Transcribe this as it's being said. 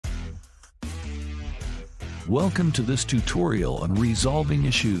Welcome to this tutorial on resolving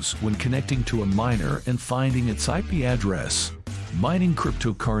issues when connecting to a miner and finding its IP address. Mining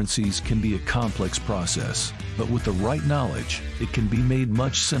cryptocurrencies can be a complex process, but with the right knowledge, it can be made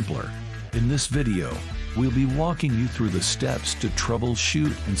much simpler. In this video, we'll be walking you through the steps to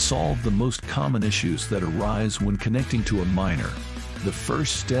troubleshoot and solve the most common issues that arise when connecting to a miner. The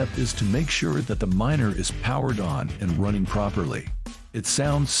first step is to make sure that the miner is powered on and running properly. It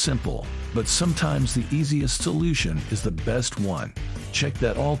sounds simple, but sometimes the easiest solution is the best one. Check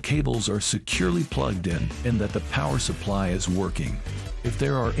that all cables are securely plugged in and that the power supply is working. If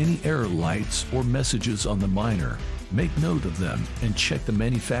there are any error lights or messages on the miner, make note of them and check the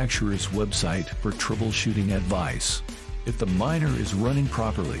manufacturer's website for troubleshooting advice. If the miner is running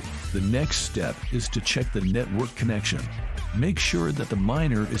properly, the next step is to check the network connection. Make sure that the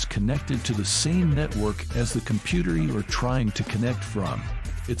miner is connected to the same network as the computer you are trying to connect from.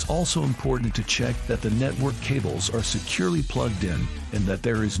 It's also important to check that the network cables are securely plugged in and that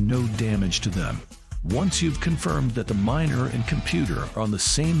there is no damage to them. Once you've confirmed that the miner and computer are on the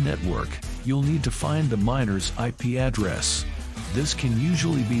same network, you'll need to find the miner's IP address. This can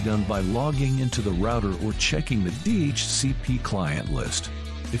usually be done by logging into the router or checking the DHCP client list.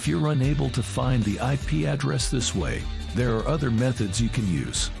 If you're unable to find the IP address this way, there are other methods you can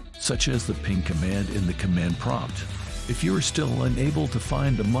use, such as the ping command in the command prompt. If you're still unable to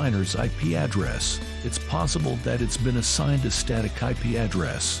find the miner's IP address, it's possible that it's been assigned a static IP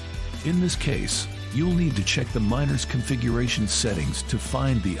address. In this case, you'll need to check the miner's configuration settings to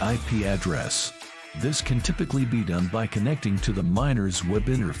find the IP address. This can typically be done by connecting to the miner's web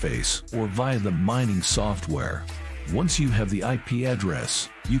interface or via the mining software. Once you have the IP address,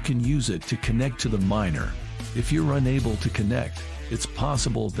 you can use it to connect to the miner. If you're unable to connect, it's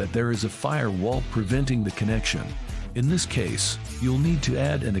possible that there is a firewall preventing the connection. In this case, you'll need to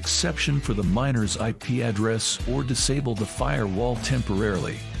add an exception for the miner's IP address or disable the firewall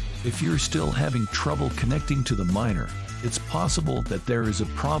temporarily. If you're still having trouble connecting to the miner, it's possible that there is a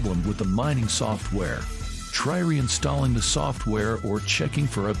problem with the mining software. Try reinstalling the software or checking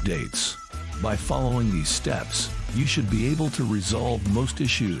for updates. By following these steps, you should be able to resolve most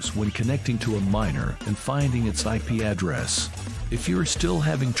issues when connecting to a miner and finding its IP address. If you're still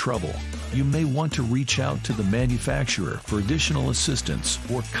having trouble, you may want to reach out to the manufacturer for additional assistance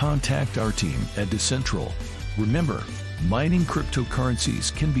or contact our team at Decentral. Remember, mining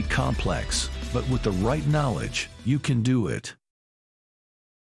cryptocurrencies can be complex, but with the right knowledge, you can do it.